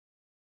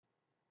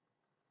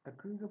A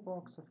Kruger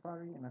Park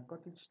Safari in a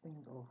cottage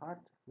tent or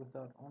hut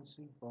without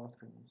ensuite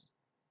bathrooms.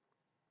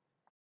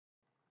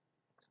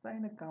 Stay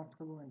in a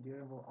comfortable and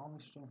durable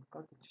army-strength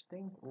cottage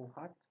tent or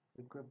hut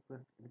equipped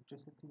with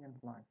electricity and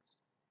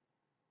lights.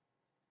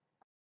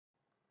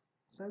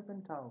 Soap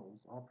and towels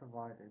are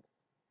provided.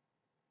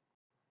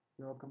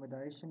 Your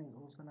accommodation is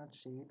also not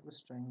shared with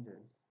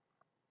strangers.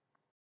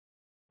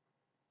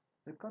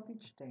 The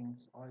cottage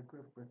tents are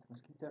equipped with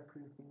mosquito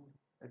proofing,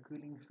 a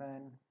cooling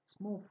fan,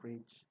 small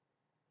fridge,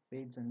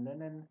 beds and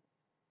linen,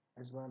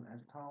 as well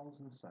as towels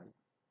and soap.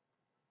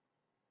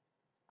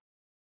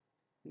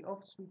 The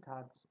off-suite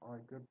huts are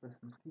equipped with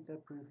mosquito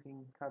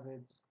proofing,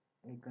 cupboards,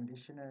 air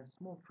conditioner,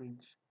 small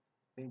fridge,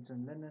 beds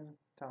and linen,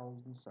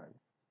 towels and soap.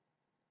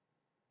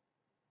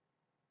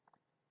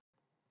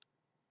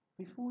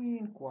 Before you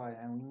inquire,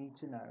 we need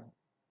to know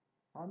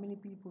how many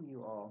people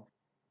you are,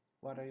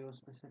 what are your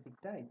specific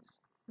dates.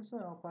 This will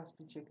help us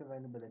to check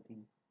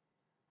availability.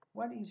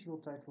 What is your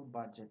total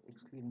budget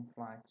excluding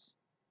flights?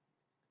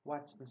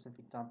 What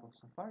specific type of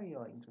safari you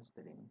are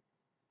interested in?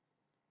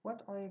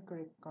 What are your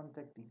correct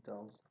contact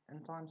details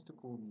and times to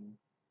call you?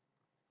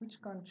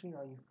 Which country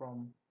are you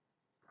from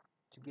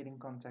to get in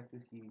contact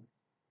with you?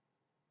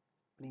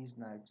 Please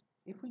note,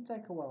 if we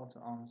take a while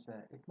to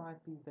answer, it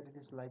might be that it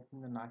is late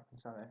in the night in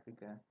South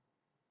Africa,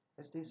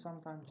 as there is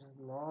sometimes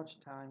a large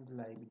time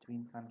delay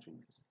between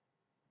countries.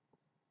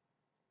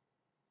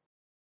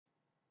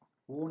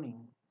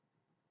 Warning: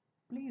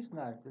 please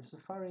note the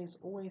safari is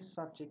always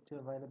subject to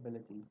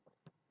availability.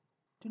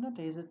 Do not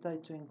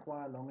hesitate to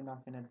inquire long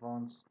enough in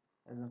advance,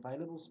 as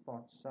available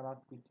spots sell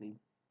out quickly.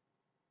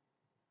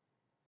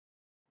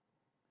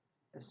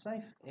 A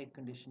safe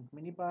air-conditioned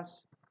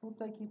minibus will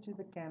take you to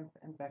the camp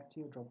and back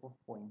to your drop-off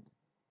point.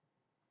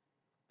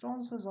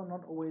 Transfers are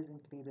not always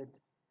included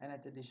and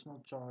at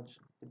additional charge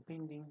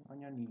depending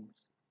on your needs.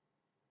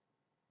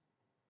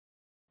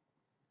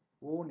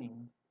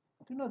 Warning: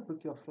 do not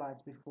book your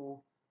flights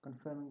before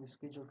confirming the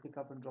scheduled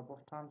pickup and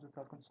drop-off times with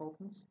our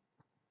consultants.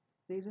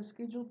 There is a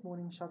scheduled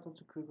morning shuttle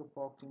to Kruger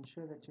Park to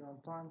ensure that you are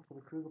on time for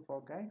the Kruger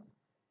Park gate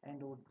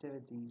and/or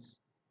activities.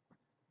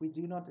 We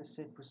do not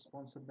accept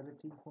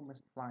responsibility for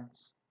missed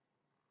flights.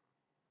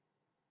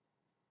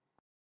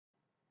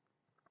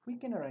 We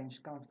can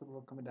arrange comfortable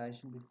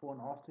accommodation before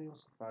and after your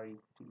safari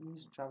to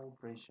ease travel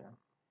pressure.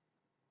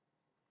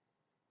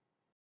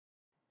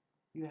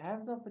 You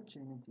have the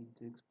opportunity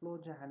to explore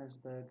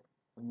Johannesburg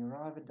when you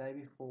arrive a day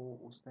before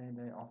or stay a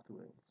day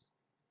afterwards.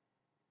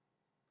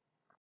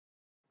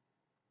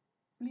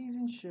 Please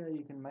ensure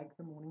you can make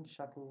the morning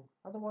shuttle,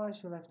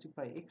 otherwise you'll have to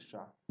pay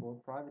extra for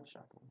a private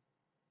shuttle.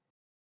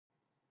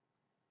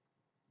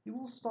 You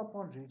will stop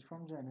en route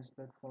from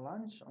Johannesburg for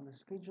lunch on the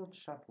scheduled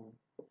shuttle.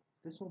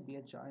 This will be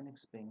at your own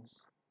expense.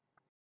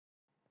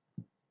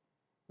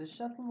 The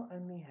shuttle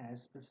only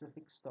has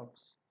specific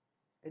stops.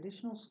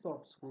 Additional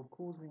stops will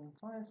cause the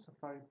entire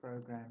safari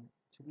program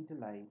to be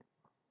delayed.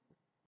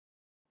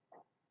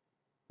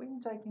 When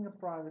taking a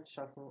private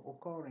shuttle or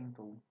car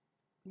rental,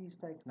 please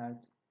take note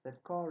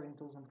that car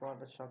rentals and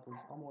private shuttles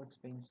are more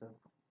expensive.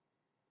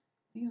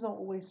 These are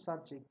always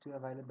subject to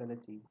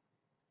availability.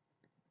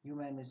 You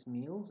may miss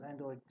meals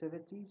and/or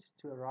activities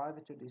to arrive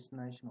at your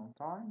destination on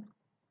time.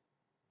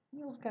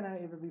 Meals can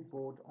however be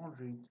bought en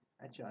route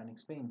at your own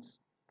expense.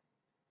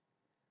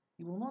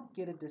 You will not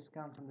get a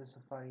discount on the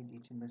safari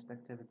due to missed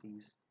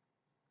activities,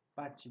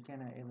 but you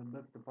can however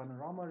book the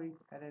panorama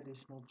route at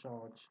additional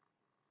charge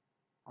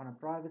on a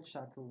private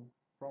shuttle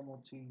from or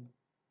to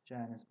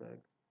Johannesburg.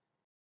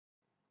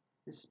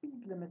 The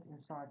speed limit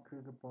inside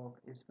Kruger Park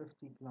is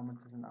 50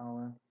 kilometers an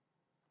hour.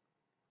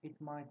 It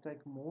might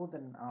take more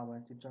than an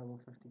hour to travel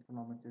 50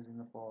 kilometers in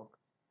the park,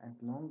 and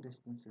long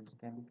distances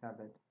can be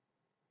covered.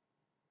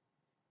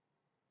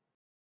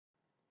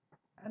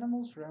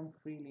 Animals roam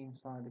freely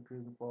inside the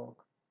Kruger Park.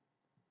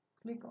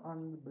 Click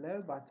on the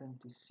below button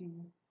to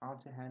see how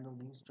to handle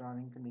these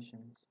driving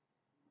conditions.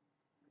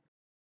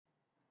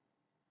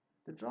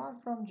 The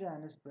drive from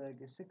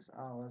Johannesburg is 6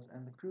 hours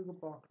and the Kruger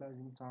Park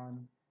closing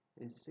time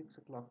is 6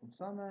 o'clock in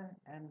summer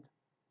and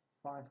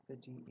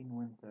 5:30 in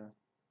winter.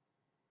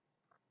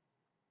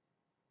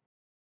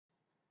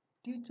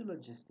 Due to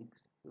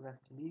logistics, you'll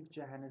have to leave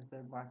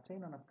Johannesburg by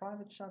 10 on a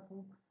private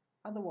shuttle,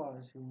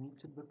 otherwise you'll need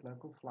to book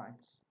local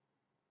flights.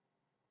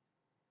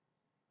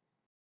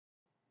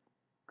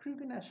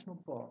 Kruger National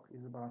Park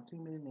is about 2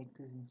 million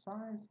hectares in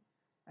size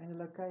and the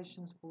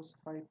locations for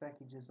safari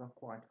packages are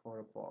quite far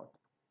apart.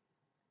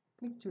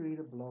 Click to read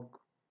a blog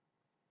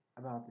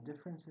about the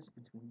differences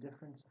between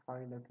different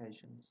safari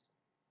locations.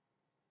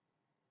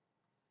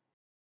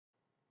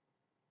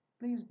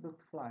 Please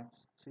book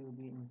flights so you'll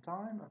be in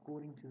time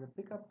according to the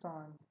pickup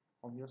time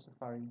of your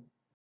safari.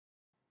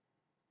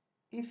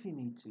 If you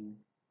need to,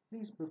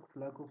 please book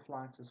local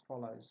flights as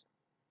follows.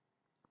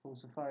 For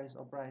safaris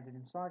operated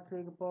inside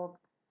Kruger Park,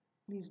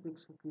 please book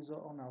Skukuza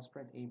or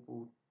Nelspruit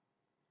Airport.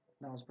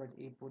 Nelspruit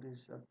Airport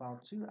is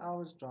about 2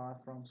 hours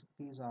drive from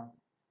Skukuza.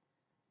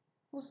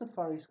 For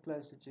safaris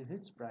closer to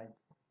Hoedspruit,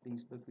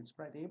 please book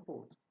Hoedspruit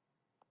Airport.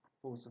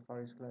 For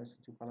safaris closer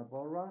to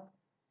Palabora,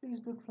 please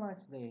book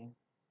flights there.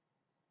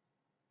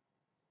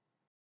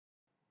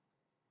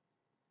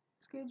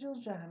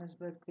 Scheduled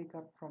Johannesburg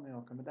pickup from your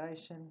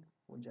accommodation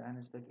or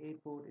Johannesburg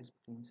Airport is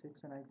between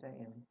 6 and 8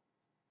 am.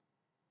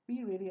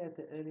 Be ready at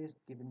the earliest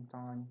given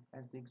time,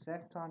 as the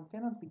exact time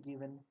cannot be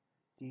given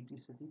due to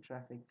city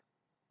traffic.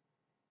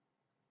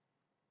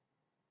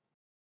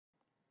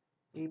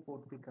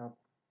 Airport pickup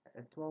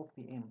at 12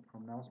 p.m.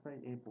 from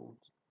Nelspruit Airport.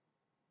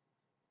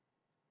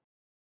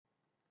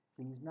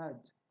 Please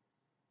note,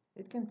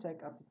 it can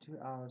take up to 2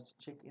 hours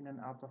to check in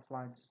and out of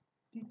flights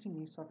due to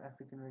new South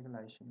African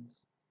regulations.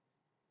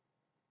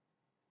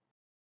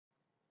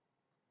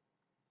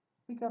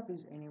 Pickup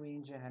is anywhere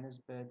in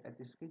Johannesburg at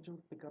the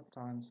scheduled pickup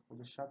times for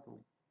the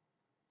shuttle.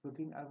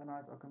 Booking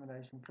overnight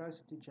accommodation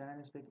closer to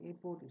Johannesburg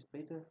Airport is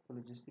better for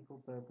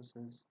logistical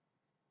purposes.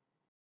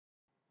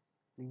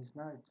 Please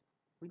note,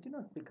 we do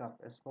not pick up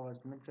as far as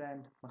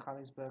Midrand,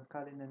 Magaliesburg,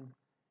 Cullinan,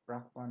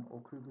 Brakpan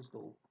or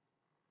Krugersdorp.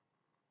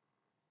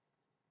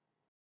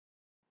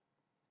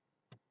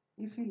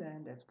 If you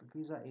land at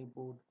Kruger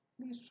Airport,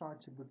 please try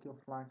to book your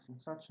flights in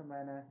such a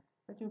manner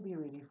that you'll be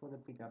ready for the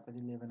pickup at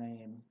 11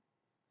 am.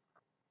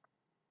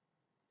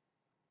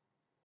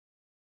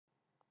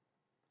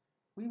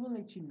 We will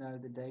let you know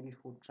the day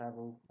before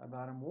travel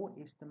about a more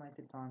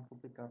estimated time for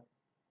pickup.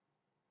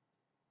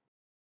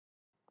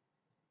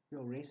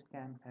 Your rest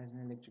camp has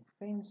an electric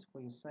fence for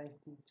your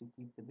safety to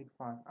keep the big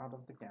five out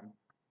of the camp.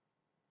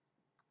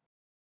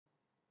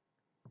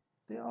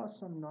 There are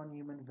some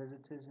non-human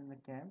visitors in the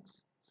camps,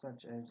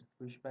 such as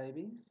bush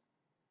babies,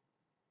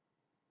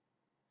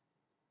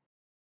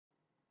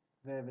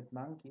 vervet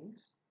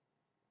monkeys.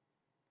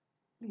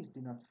 Please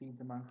do not feed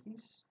the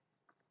monkeys.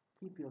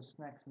 Keep your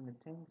snacks in the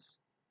tents,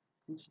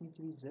 which need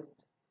to be zipped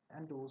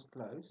and doors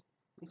closed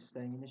if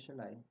staying in a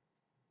chalet.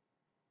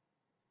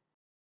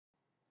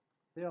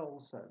 There are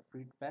also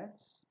fruit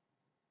bats,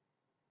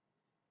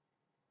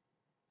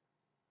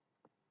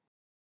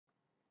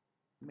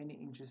 many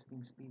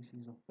interesting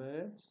species of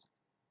birds,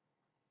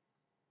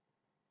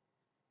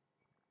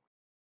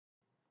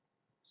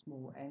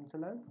 small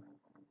antelope,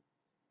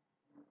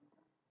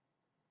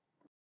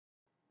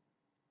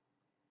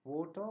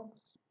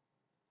 warthogs.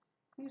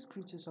 These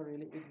creatures are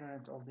really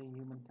ignorant of their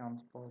human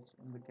counterparts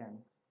in the camp.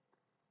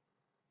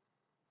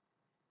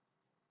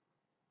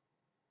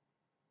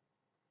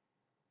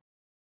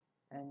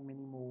 And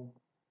many more.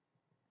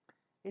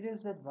 It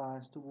is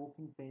advised to walk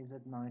in pairs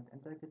at night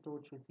and take a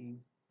torch with you.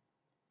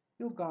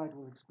 Your guide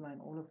will explain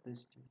all of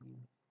this to you.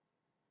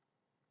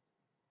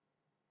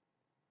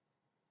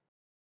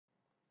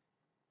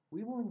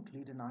 We will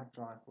include a night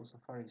drive for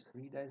safaris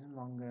 3 days and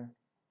longer.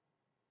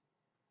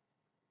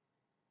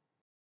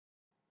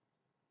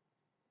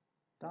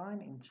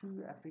 Dine in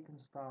true African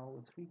style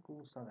with 3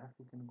 cool South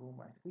African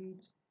gourmet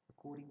foods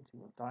according to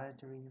your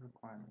dietary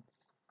requirements.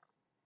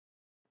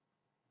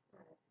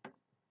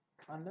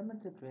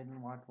 Unlimited red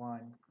and white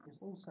wine is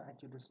also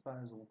at your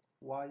disposal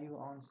while you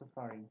are on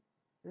safari.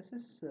 This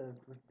is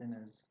served with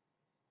dinners.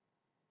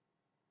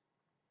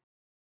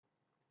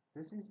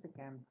 This is the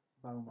Camp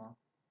Boma.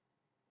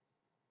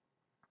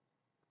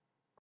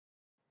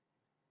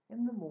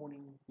 In the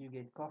morning, you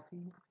get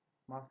coffee,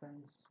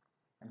 muffins,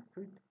 and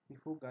fruit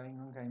before going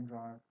on game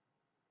drive.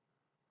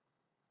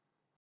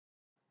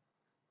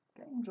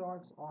 Game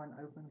drives are in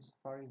open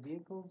safari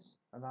vehicles,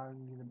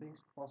 allowing you the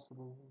best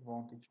possible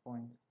vantage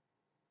point.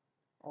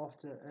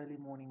 After early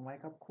morning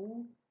wake-up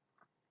call,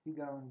 you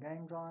go on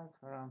game drive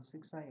around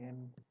 6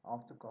 am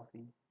after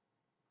coffee.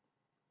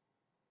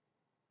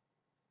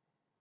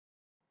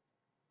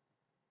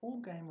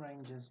 All game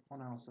rangers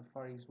on our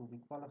safaris will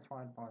be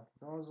qualified by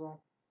FDASA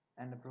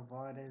and the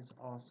providers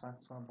are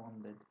SATSA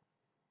bonded.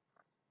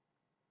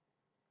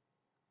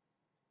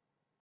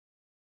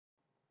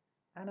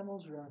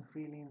 Animals roam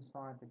freely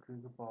inside the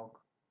Kruger Park.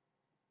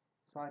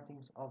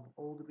 Sightings of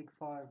all the big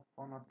five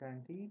are not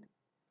guaranteed,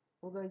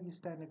 although you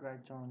stand a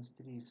great chance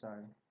to do so.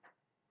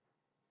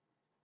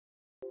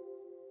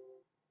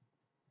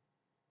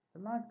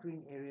 The light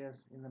green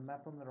areas in the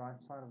map on the right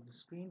side of the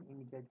screen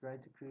indicate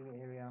Greater Kruger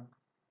area.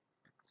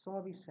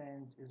 Sabi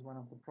Sands is one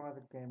of the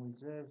private game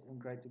reserves in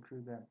Greater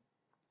Kruger.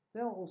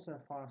 There are also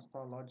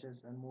 5-star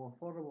lodges and more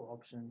affordable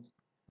options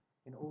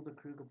in all the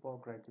Kruger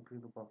Park, Greater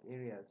Kruger Park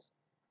areas.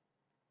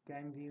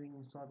 Game viewing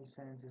in Sabi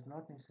Sands is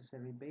not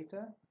necessarily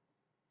better.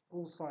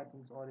 All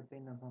sightings are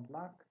dependent on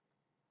luck,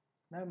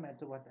 no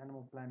matter what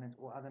Animal Planet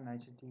or other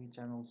nature TV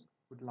channels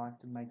would like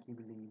to make you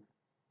believe.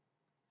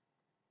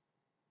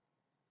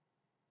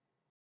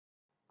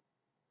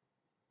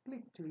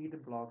 Click to read a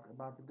blog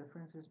about the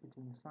differences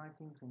between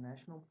sightings in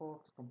national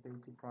parks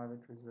compared to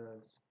private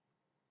reserves.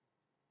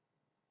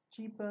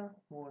 Cheaper,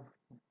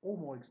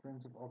 more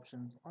expensive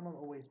options are not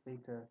always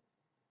better.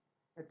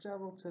 A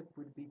travel tip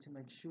would be to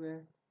make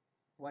sure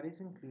what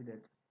is included,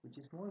 which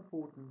is more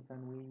important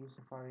than where your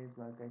safari is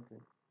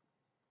located.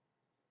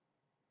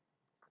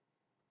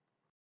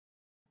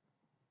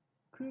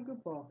 Kruger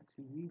Park is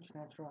a huge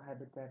natural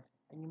habitat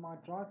and you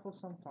might drive for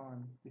some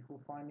time before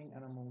finding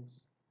animals.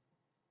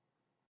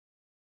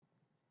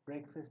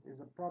 Breakfast is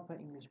a proper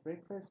English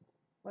breakfast,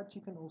 but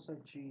you can also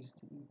choose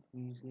to eat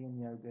muesli and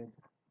yogurt.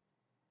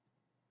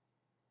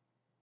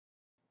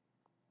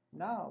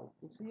 Now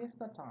it's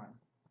siesta time.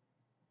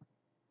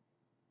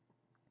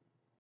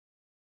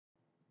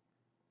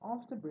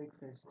 After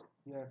breakfast,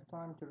 you have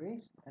time to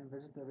rest and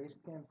visit the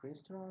rest camp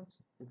restaurants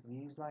with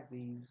views like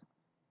these.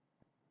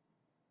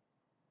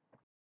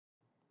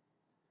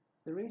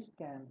 The rest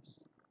camps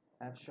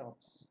have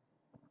shops.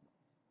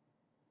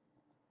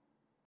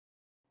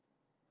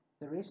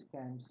 The rest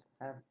camps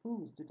have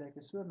pools to take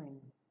a swim in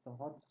the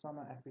hot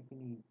summer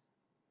African heat.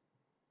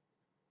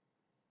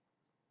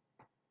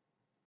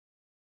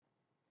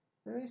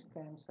 The rest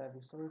camps have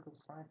historical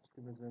sites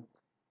to visit.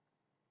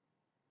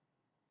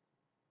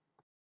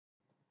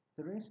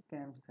 The rest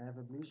camps have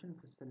ablution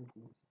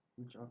facilities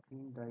which are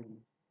cleaned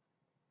daily.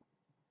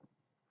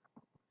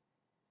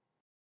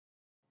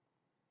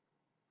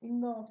 In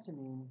the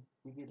afternoon,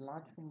 you get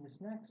light finger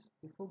snacks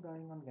before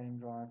going on game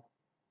drive.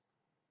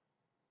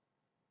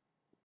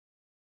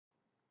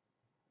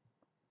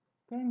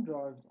 Game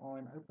drives are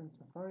in open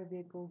safari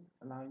vehicles,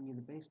 allowing you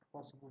the best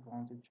possible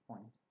vantage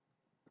point.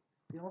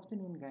 The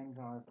afternoon game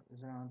drive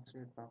is around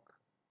 3 o'clock.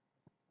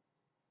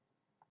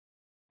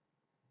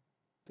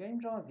 Game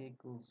drive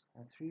vehicles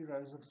have 3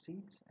 rows of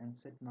seats and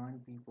sit 9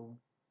 people.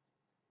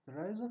 The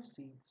rows of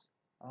seats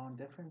are on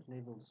different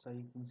levels so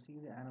you can see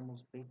the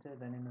animals better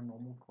than in a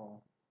normal car.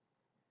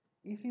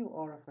 If you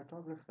are a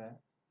photographer,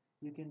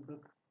 you can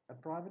book a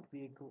private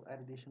vehicle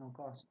at additional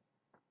cost.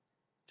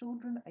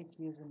 Children 8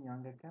 years and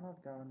younger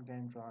cannot go on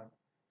game drive,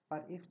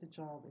 but if the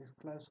child is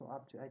close or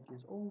up to 8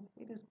 years old,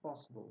 it is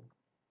possible.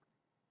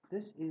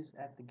 This is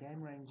at the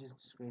game ranger's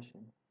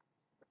discretion.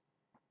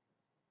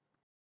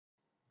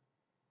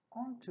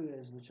 On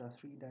tours, which are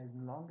 3 days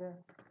and longer,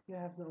 you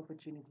have the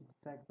opportunity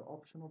to take the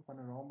optional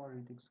panorama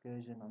route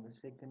excursion on the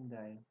second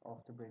day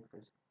after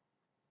breakfast.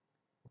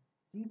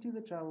 Due to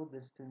the travel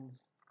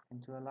distance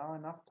and to allow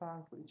enough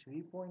time for each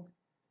viewpoint,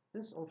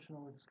 this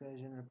optional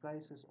excursion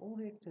replaces all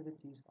the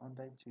activities on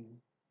day 2.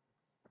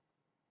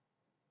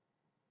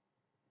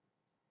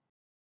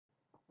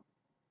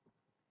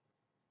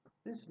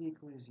 This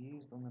vehicle is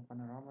used on the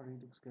panorama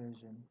route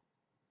excursion.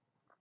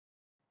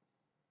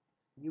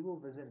 You will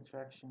visit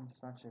attractions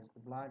such as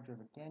the Blythe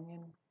River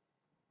Canyon,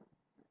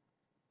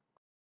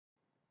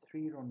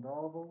 3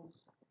 rondavels,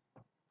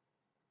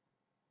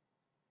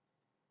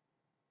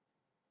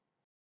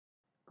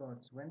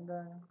 God's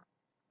Window,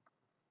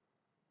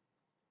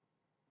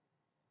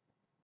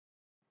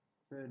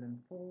 Berlin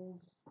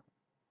Falls,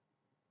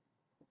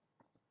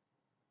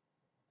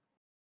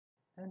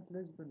 and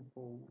Lisbon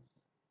Falls.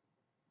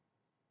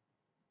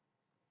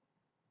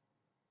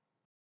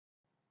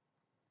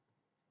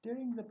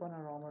 During the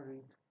panorama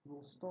route, you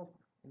will stop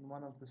in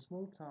one of the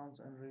small towns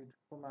en route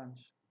for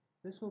lunch.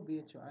 This will be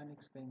at your own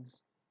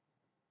expense.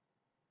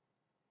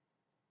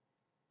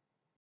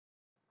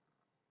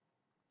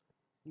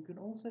 You can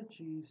also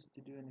choose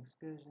to do an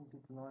excursion to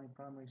Tulani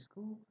Primary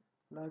School,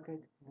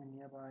 located in the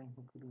nearby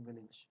Hukulu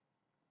village.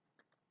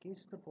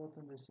 Guests depart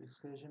on this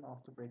excursion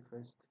after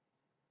breakfast.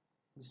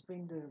 You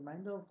spend the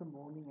remainder of the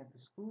morning at the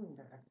school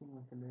interacting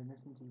with the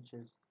learners and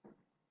teachers.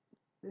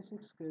 This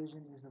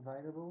excursion is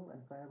available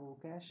and payable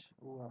cash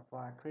or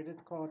via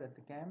credit card at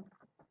the camp,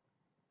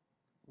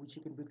 which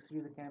you can book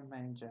through the camp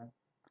manager.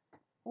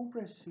 All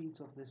proceeds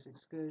of this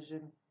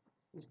excursion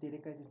is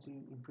dedicated to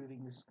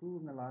improving the school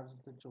and the lives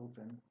of the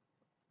children.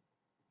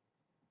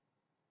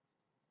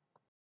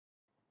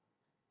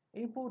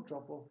 Airport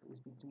drop-off is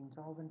between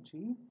 12 and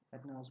 2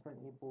 at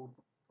Nelspruit Airport.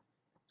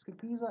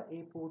 Skakusa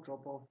Airport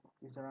drop-off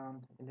is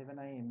around 11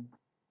 a.m.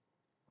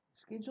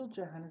 Scheduled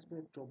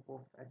Johannesburg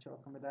drop-off at your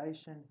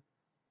accommodation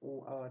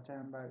or our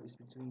Tambo is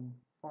between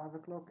 5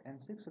 o'clock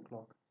and 6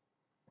 o'clock.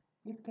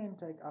 It can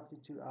take up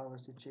to 2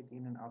 hours to check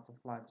in and out of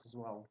flights as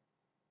well.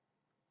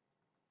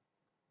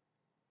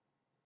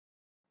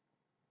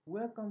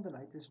 Work on the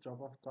latest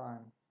drop-off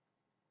time,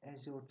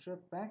 as your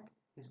trip back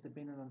is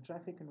dependent on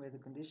traffic and weather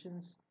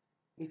conditions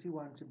if you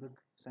want to book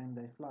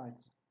same-day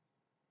flights.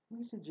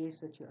 We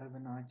suggest that you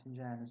overnight in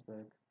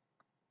Johannesburg.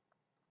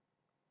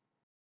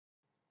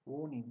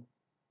 Warning: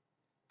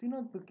 do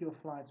not book your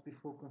flights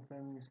before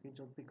confirming the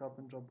scheduled pick-up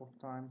and drop-off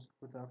times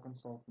with our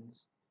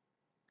consultants.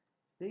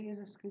 There is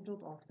a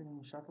scheduled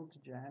afternoon shuttle to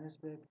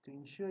Johannesburg to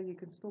ensure you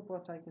can still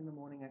partake in the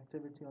morning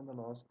activity on the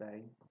last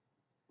day.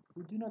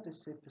 We do not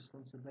accept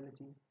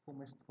responsibility for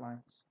missed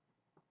flights.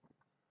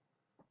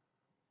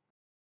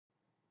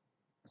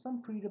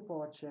 Some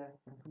pre-departure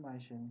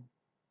information.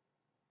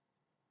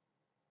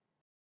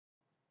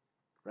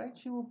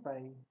 Rates you will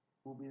pay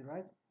will be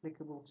rate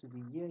applicable to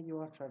the year you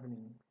are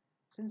traveling,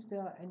 since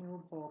there are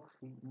annual park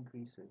fee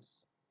increases.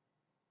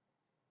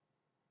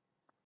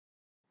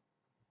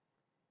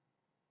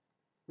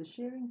 The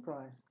sharing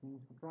price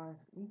means the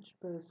price each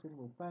person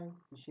will pay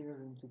to share a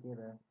room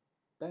together.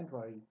 Don't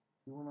worry,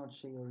 you will not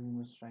share your room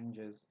with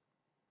strangers.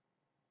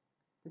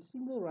 The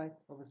single rate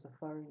of a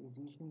safari is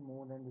usually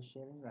more than the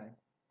sharing rate,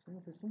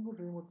 since a single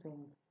room or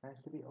tent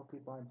has to be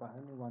occupied by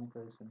only one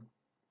person.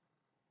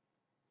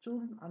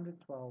 Children under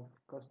 12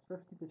 cost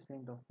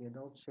 50% of the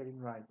adult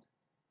sharing rate.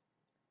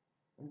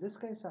 In this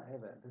case,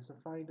 however, the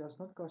safari does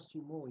not cost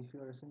you more if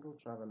you are a single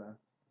traveler.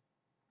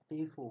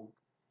 Therefore,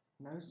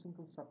 No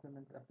single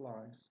supplement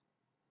applies.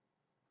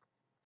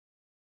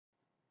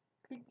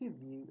 Click to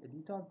view a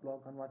detailed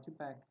blog on what to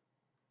pack.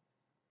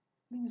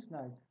 Please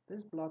note,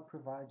 this blog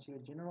provides you a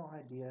general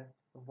idea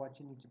of what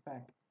you need to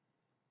pack,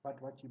 but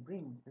what you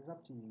bring is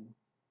up to you.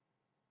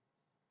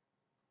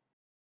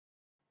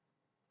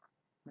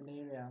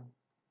 Malaria.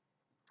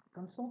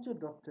 Consult your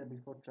doctor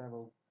before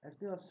travel, as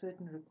there are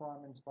certain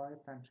requirements by your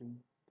country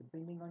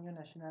depending on your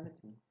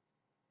nationality.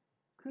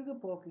 Kruger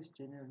Park is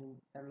generally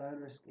a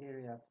low-risk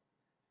area,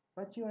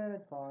 but you are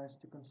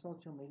advised to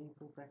consult your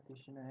medical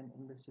practitioner and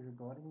embassy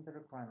regarding the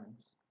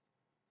requirements.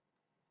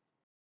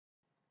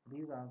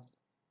 Visas.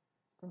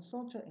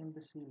 Consult your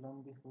embassy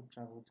long before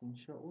travel to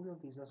ensure all your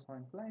visas are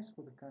in place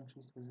for the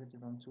countries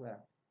visited on tour.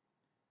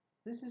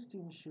 This is to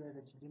ensure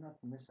that you do not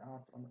miss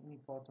out on any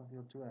part of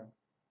your tour.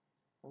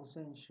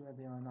 Also ensure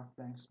there are enough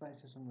blank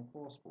spaces on your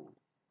passport.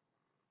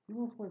 You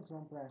will, for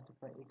example, have to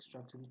pay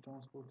extra to be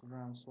transported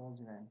around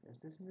Swaziland, as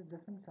this is a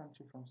different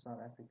country from South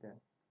Africa,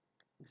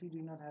 if you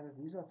do not have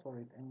a visa for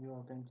it and you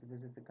are going to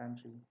visit the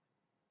country.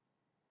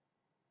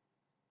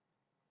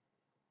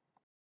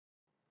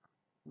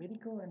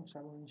 Medical and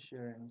travel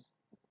insurance.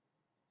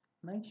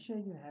 Make sure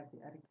you have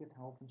the adequate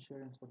health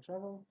insurance for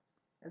travel,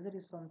 as it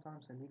is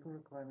sometimes a legal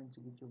requirement to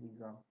get your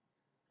visa.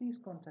 Please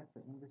contact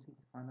the embassy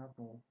to find out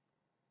more.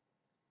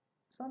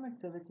 Some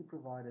activity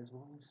providers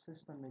will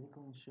insist on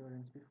medical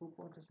insurance before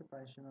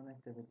participation on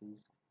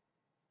activities.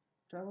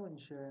 Travel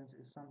insurance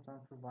is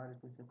sometimes provided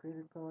with your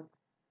credit card,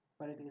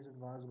 but it is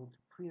advisable to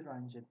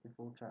pre-arrange it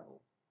before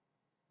travel.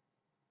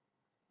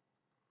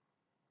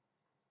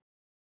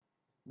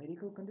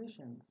 Medical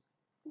conditions.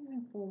 Please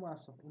inform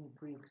us of any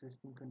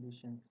pre-existing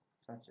conditions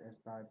such as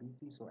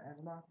diabetes or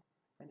asthma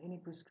and any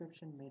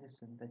prescription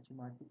medicine that you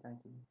might be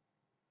taking.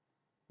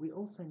 We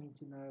also need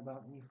to know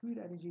about any food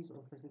allergies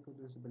or physical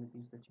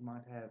disabilities that you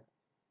might have.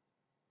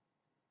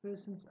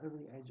 Persons over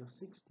the age of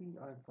 60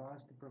 are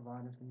advised to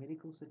provide us a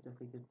medical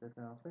certificate that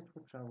they are fit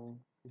for travel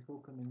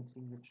before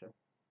commencing the trip.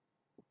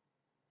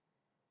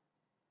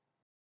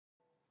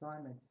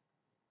 Climate.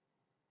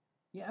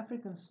 The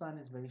African sun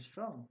is very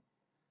strong.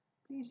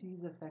 Please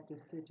use a factor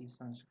 30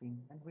 sunscreen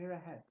and wear a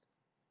hat.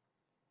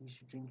 You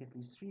should drink at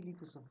least 3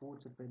 liters of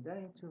water per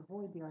day to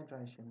avoid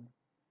dehydration.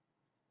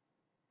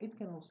 It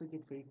can also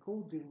get very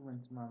cold during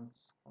winter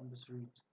months on this route.